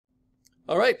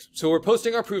All right, so we're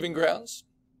posting our proving grounds.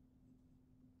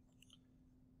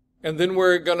 And then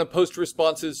we're going to post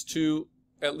responses to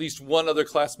at least one other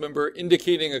class member,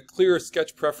 indicating a clear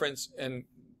sketch preference and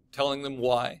telling them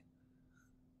why.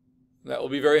 That will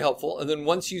be very helpful. And then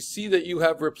once you see that you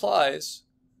have replies,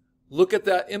 look at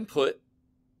that input,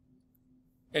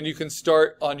 and you can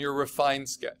start on your refined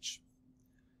sketch.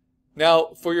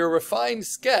 Now, for your refined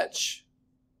sketch,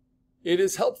 it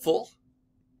is helpful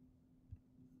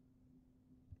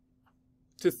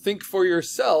to think for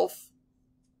yourself,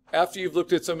 after you've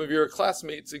looked at some of your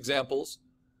classmates' examples,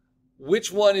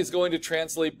 which one is going to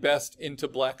translate best into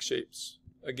black shapes.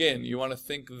 Again, you want to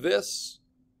think this,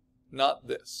 not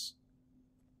this.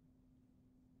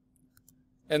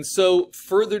 And so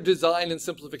further design and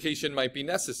simplification might be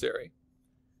necessary.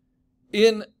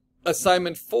 In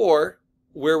assignment 4,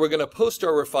 where we're going to post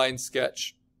our refined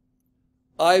sketch,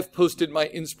 I've posted my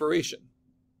inspiration.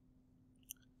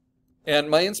 And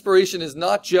my inspiration is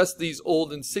not just these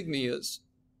old insignias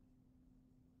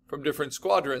from different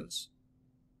squadrons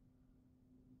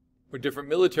or different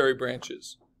military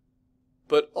branches,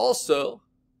 but also,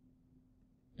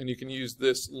 and you can use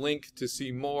this link to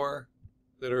see more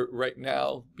that are right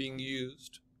now being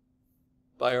used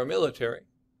by our military.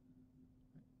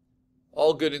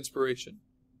 All good inspiration,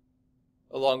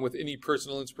 along with any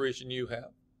personal inspiration you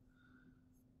have.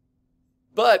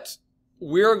 But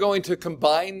we're going to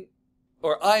combine,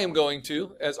 or I am going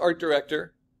to, as art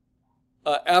director,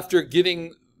 after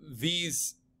getting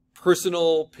these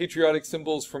personal patriotic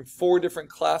symbols from 4 different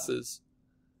classes,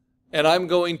 and I'm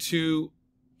going to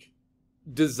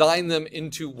design them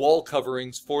into wall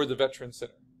coverings for the Veterans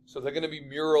Center. So they're going to be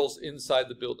murals inside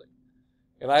the building.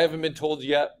 And I haven't been told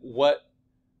yet what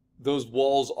those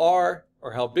walls are,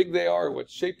 or how big they are, or what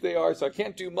shape they are, so I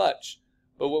can't do much.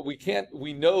 But what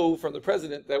we know from the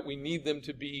president that we need them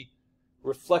to be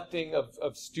reflecting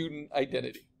of student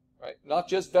identity, right? Not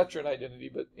just veteran identity,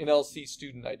 but NLC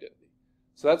student identity.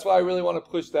 So that's why I really want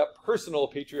to push that personal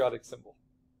patriotic symbol.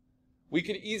 We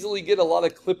could easily get a lot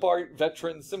of clip art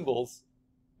veteran symbols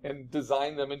and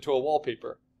design them into a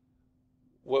wallpaper.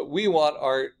 What we want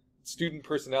are student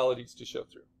personalities to show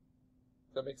through.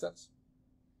 Does that make sense?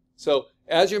 So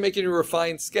as you're making a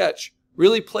refined sketch,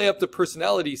 really play up the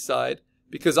personality side,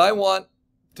 because I want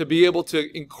to be able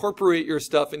to incorporate your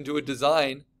stuff into a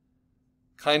design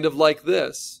kind of like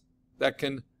this that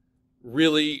can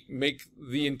really make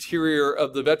the interior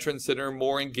of the Veterans Center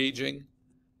more engaging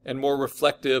and more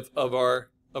reflective of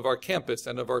our campus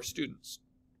and of our students.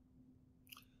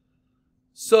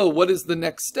 So what is the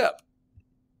next step?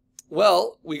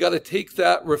 Well, we got to take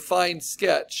that refined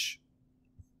sketch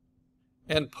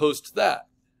and post that.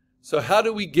 So how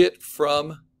do we get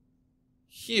from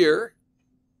here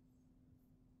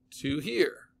to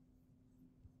here?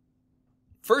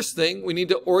 First thing, we need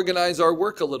to organize our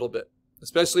work a little bit,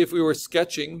 especially if we were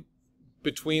sketching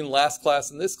between last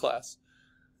class and this class.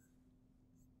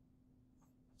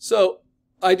 So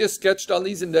I just sketched on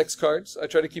these index cards. I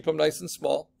try to keep them nice and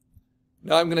small.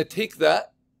 Now I'm going to take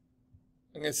that,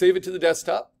 I'm going to save it to the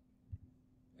desktop,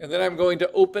 and then I'm going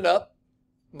to open up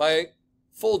my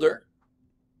folder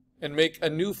and make a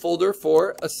new folder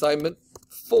for assignment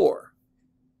 4.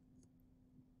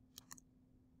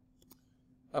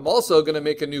 I'm also going to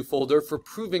make a new folder for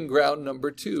proving ground number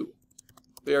 2.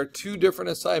 They are 2 different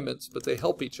assignments, but they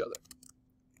help each other.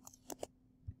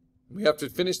 We have to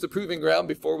finish the proving ground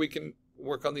before we can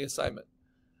work on the assignment.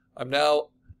 I'm now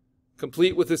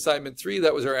complete with assignment 3.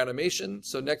 That was our animation.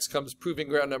 So next comes proving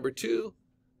ground number 2,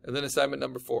 and then assignment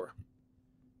number 4.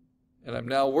 And I'm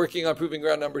now working on proving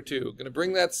ground number 2. I'm going to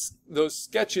bring those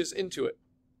sketches into it.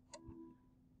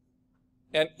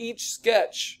 And each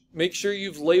sketch, make sure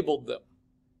you've labeled them,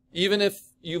 even if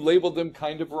you labeled them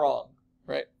kind of wrong,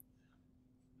 right?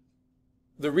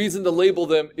 The reason to label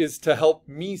them is to help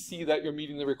me see that you're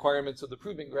meeting the requirements of the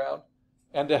proving ground,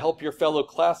 and to help your fellow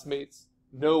classmates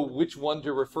know which one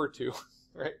to refer to,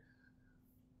 right?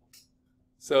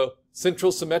 So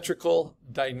central, symmetrical,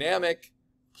 dynamic,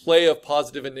 play of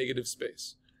positive and negative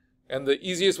space. And the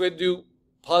easiest way to do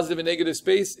positive and negative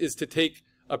space is to take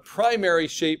a primary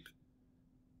shape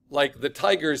like the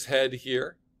tiger's head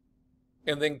here,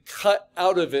 and then cut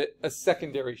out of it a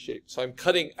secondary shape. So I'm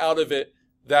cutting out of it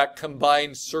that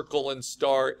combined circle and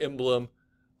star emblem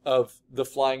of the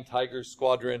Flying Tigers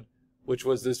Squadron, which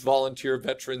was this volunteer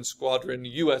veteran squadron,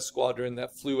 U.S. squadron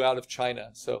that flew out of China.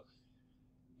 So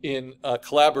in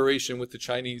collaboration with the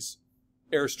Chinese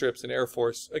airstrips and Air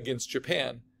Force against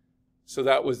Japan. So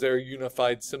that was their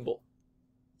unified symbol.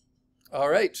 All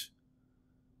right.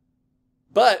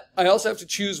 But I also have to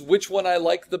choose which one I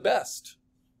like the best.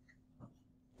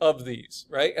 of these,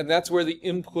 right? And that's where the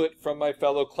input from my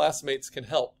fellow classmates can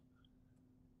help.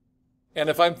 And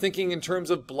if I'm thinking in terms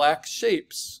of black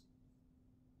shapes,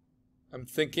 I'm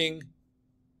thinking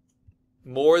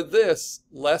more this,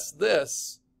 less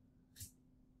this.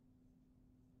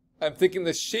 I'm thinking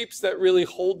the shapes that really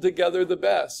hold together the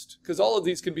best, because all of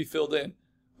these can be filled in,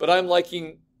 but I'm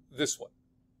liking this one.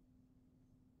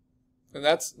 And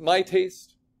that's my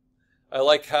taste. I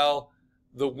like how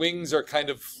the wings are kind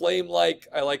of flame-like.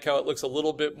 I like how it looks a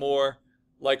little bit more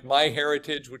like my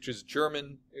heritage, which is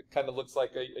German. It kind of looks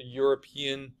like a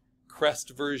European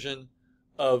crest version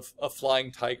of a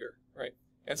flying tiger, right?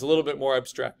 And it's a little bit more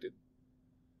abstracted.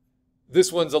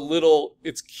 This one's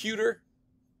it's cuter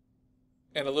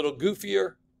and a little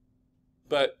goofier,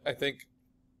 but I think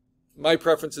my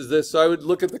preference is this. So I would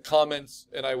look at the comments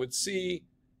and I would see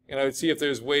if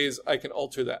there's ways I can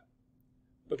alter that.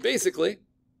 But basically,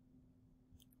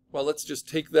 well, let's just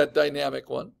take that dynamic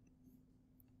one.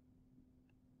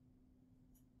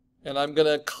 And I'm going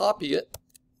to copy it.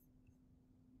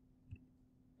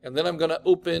 And then I'm going to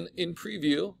open in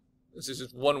preview. This is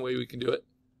just one way we can do it.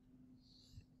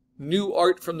 New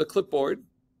art from the clipboard.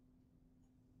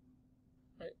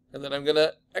 Right. And then I'm going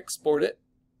to export it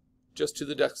just to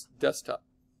the desktop.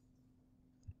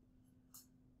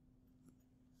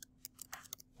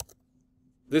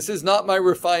 This is not my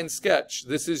refined sketch.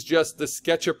 This is just the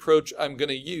sketch approach I'm going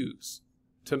to use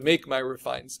to make my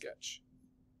refined sketch.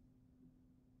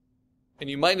 And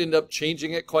you might end up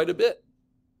changing it quite a bit.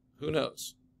 Who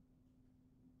knows?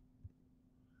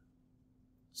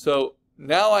 So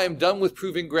now I am done with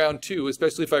Proving Ground 2,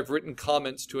 especially if I've written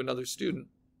comments to another student.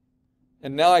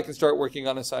 And now I can start working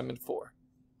on assignment 4.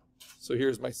 So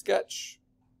here's my sketch.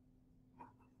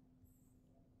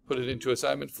 Put it into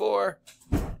assignment 4.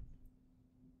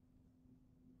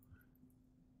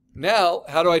 Now,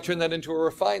 how do I turn that into a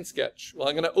refined sketch? Well,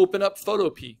 I'm going to open up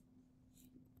Photopea.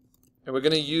 And we're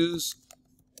going to use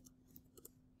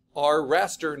our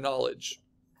raster knowledge.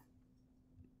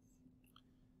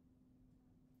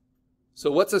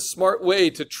 So what's a smart way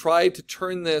to try to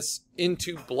turn this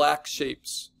into black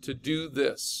shapes? To do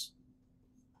this,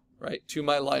 right, to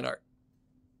my line art.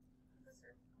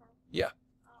 Yeah.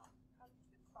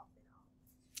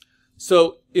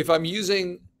 So if I'm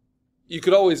using, you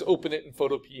could always open it in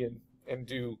Photopea and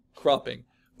do cropping.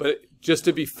 But just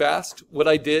to be fast, what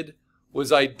I did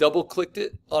was I double-clicked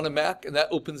it on a Mac, and that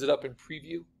opens it up in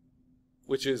Preview,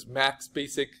 which is Mac's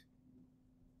basic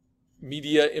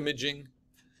media imaging.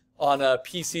 On a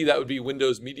PC, that would be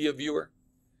Windows Media Viewer.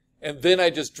 And then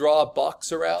I just draw a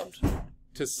box around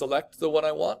to select the one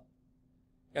I want.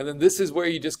 And then this is where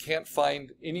you just can't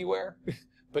find anywhere.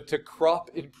 But to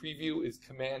crop in Preview is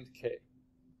Command K.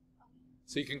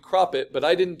 So you can crop it, but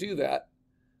I didn't do that.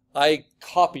 I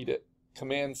copied it,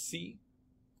 Command C.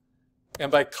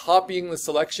 And by copying the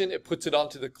selection, it puts it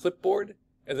onto the clipboard.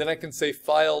 And then I can say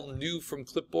File, New from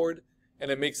Clipboard, and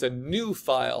it makes a new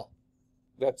file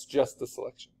that's just the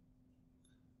selection.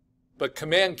 But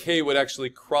Command K would actually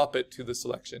crop it to the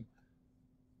selection.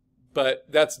 But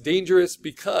that's dangerous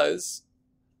because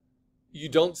you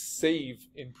don't save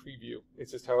in Preview.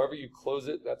 It's just however you close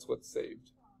it, that's what's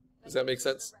saved. Does that make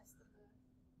sense?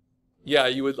 Yeah,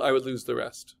 I would lose the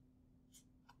rest.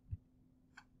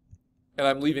 And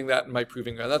I'm leaving that in my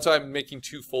Proving Ground. That's why I'm making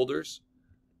 2 folders.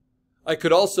 I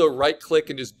could also right-click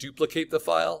and just duplicate the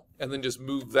file and then just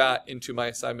move that into my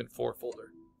Assignment 4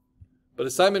 folder. But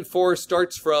Assignment 4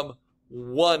 starts from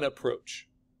one approach.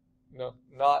 No,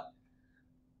 not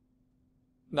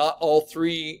all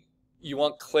 3. You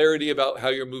want clarity about how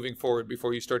you're moving forward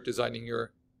before you start designing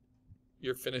your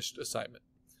finished assignment.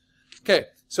 Okay,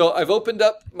 so I've opened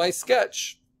up my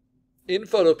sketch in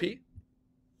Photopea.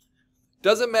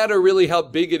 Doesn't matter really how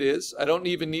big it is. I don't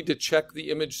even need to check the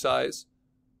image size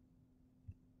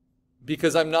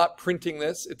because I'm not printing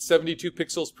this. It's 72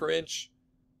 pixels per inch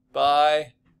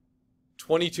by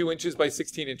 22 inches by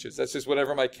 16 inches. That's just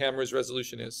whatever my camera's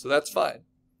resolution is, so that's fine.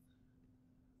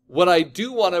 What I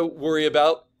do want to worry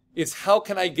about is how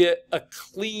can I get a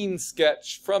clean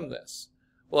sketch from this?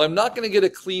 Well, I'm not going to get a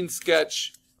clean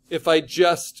sketch if I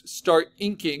just start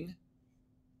inking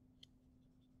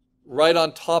right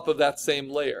on top of that same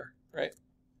layer, right?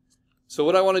 So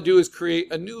what I want to do is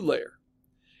create a new layer.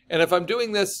 And if I'm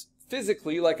doing this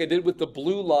physically, like I did with the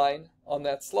blue line on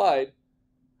that slide,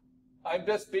 I'm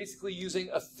just basically using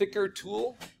a thicker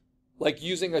tool, like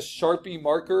using a Sharpie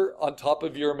marker on top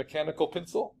of your mechanical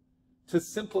pencil to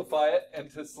simplify it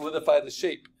and to solidify the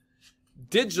shape.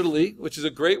 Digitally, which is a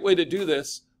great way to do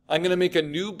this, I'm going to make a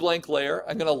new blank layer.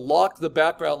 I'm going to lock the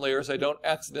background layer so I don't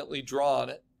accidentally draw on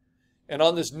it. And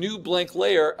on this new blank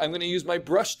layer, I'm going to use my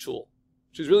brush tool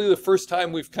which is really the first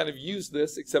time we've kind of used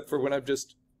this, except for when I've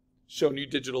just shown you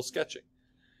digital sketching.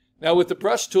 Now with the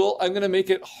brush tool, I'm going to make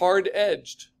it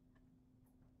hard-edged.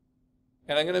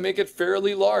 And I'm going to make it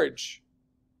fairly large.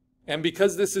 And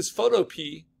because this is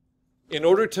Photopea, in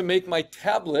order to make my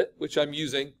tablet, which I'm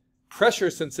using, pressure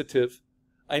sensitive,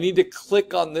 I need to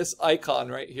click on this icon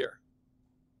right here.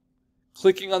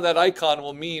 Clicking on that icon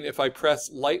will mean if I press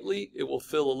lightly, it will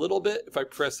fill a little bit. If I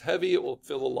press heavy, it will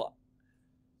fill a lot.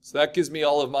 So that gives me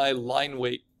all of my line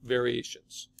weight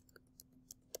variations,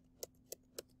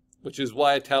 which is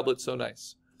why a tablet's so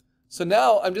nice. So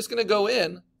now I'm just going to go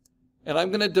in and I'm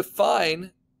going to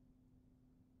define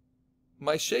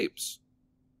my shapes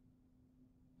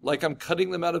like I'm cutting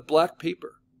them out of black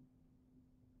paper.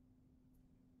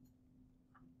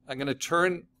 I'm going to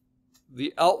turn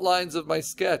the outlines of my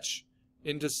sketch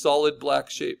into solid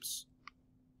black shapes.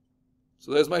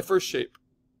 So there's my first shape.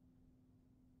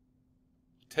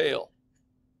 Tail.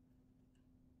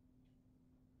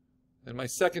 And my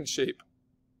second shape.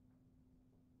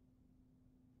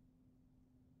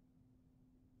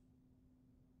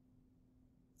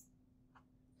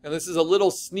 And this is a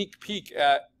little sneak peek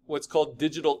at what's called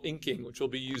digital inking, which we'll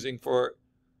be using for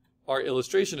our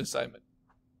illustration assignment.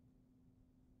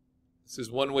 This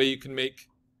is one way you can make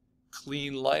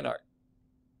clean line art.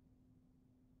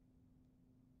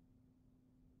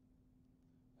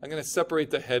 I'm going to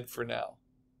separate the head for now.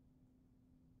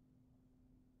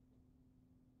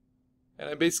 And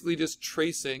I'm basically just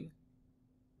tracing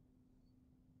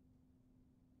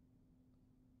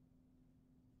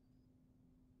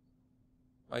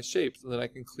my shapes, and then I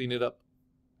can clean it up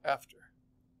after.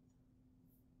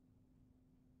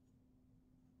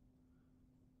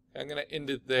 I'm going to end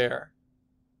it there.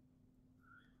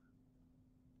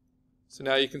 So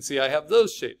now you can see I have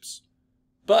those shapes.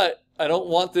 But I don't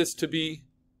want this to be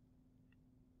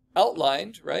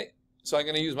outlined, right? So I'm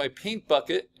going to use my paint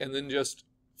bucket and then just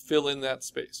fill in that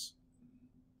space.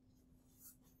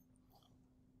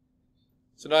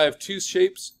 So now I have two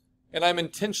shapes, and I'm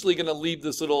intentionally going to leave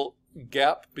this little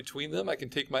gap between them. I can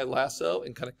take my lasso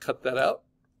and kind of cut that out.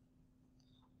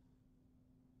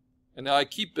 And now I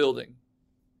keep building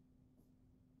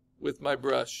with my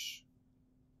brush.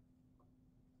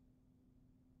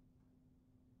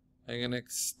 I'm going to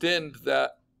extend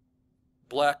that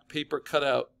black paper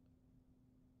cutout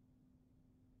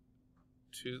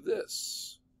to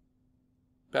this.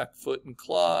 Back foot and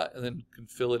claw, and then can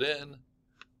fill it in.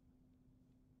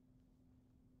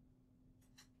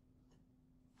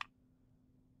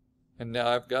 And now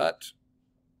I've got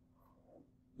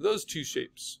those two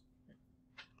shapes.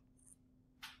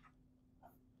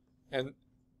 And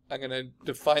I'm going to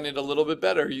define it a little bit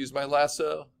better. Use my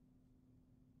lasso.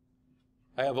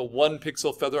 I have a 1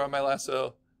 pixel feather on my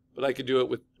lasso, but I could do it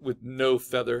with no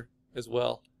feather as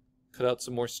well. Cut out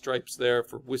some more stripes there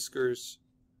for whiskers.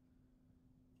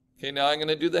 Okay, now I'm going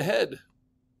to do the head.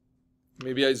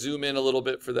 Maybe I zoom in a little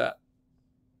bit for that.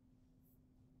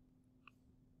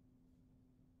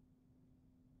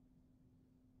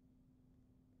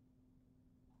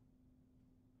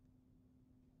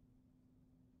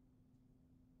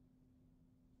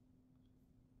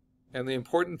 And the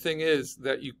important thing is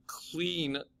that you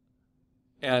clean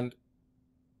and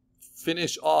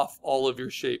finish off all of your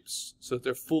shapes so that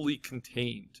they're fully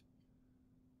contained.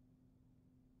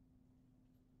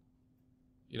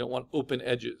 You don't want open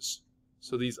edges.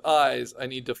 So these eyes, I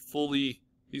need to fully,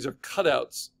 these are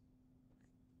cutouts.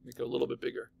 Make it a little bit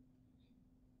bigger.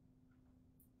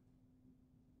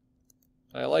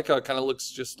 I like how it kind of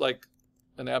looks just like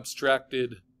an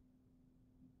abstracted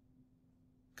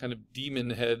kind of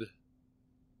demon head.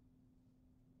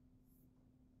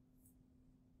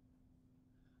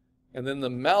 And then the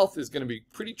mouth is going to be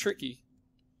pretty tricky.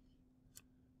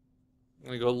 I'm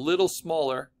going to go a little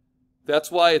smaller.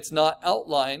 That's why it's not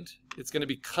outlined. It's going to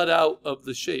be cut out of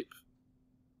the shape.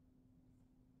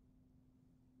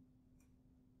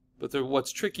 But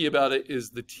what's tricky about it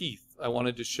is the teeth. I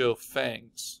wanted to show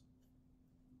fangs.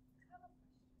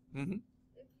 Mm-hmm. If you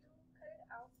cut it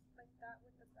out like that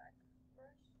with the black brush,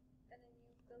 and then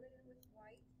you fill it in with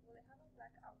white, will it have a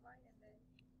black outline and then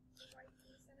white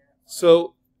in the center?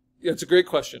 So, yeah, it's a great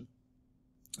question.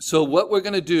 So what we're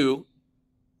going to do,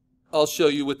 I'll show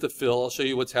you with the fill. I'll show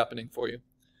you what's happening for you.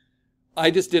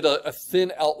 I just did a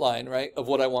thin outline, right, of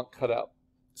what I want cut out.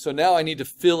 So now I need to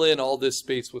fill in all this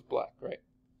space with black, right?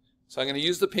 So I'm going to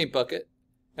use the paint bucket.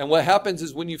 And what happens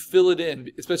is when you fill it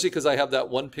in, especially because I have that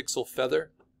 1 pixel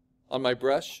feather on my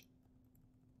brush,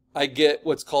 I get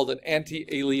what's called an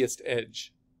anti-aliased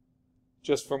edge,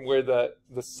 just from where the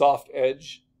soft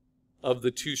edge of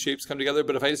the two shapes come together.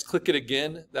 But if I just click it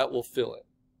again, that will fill it.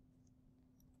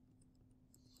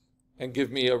 and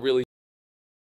give me a really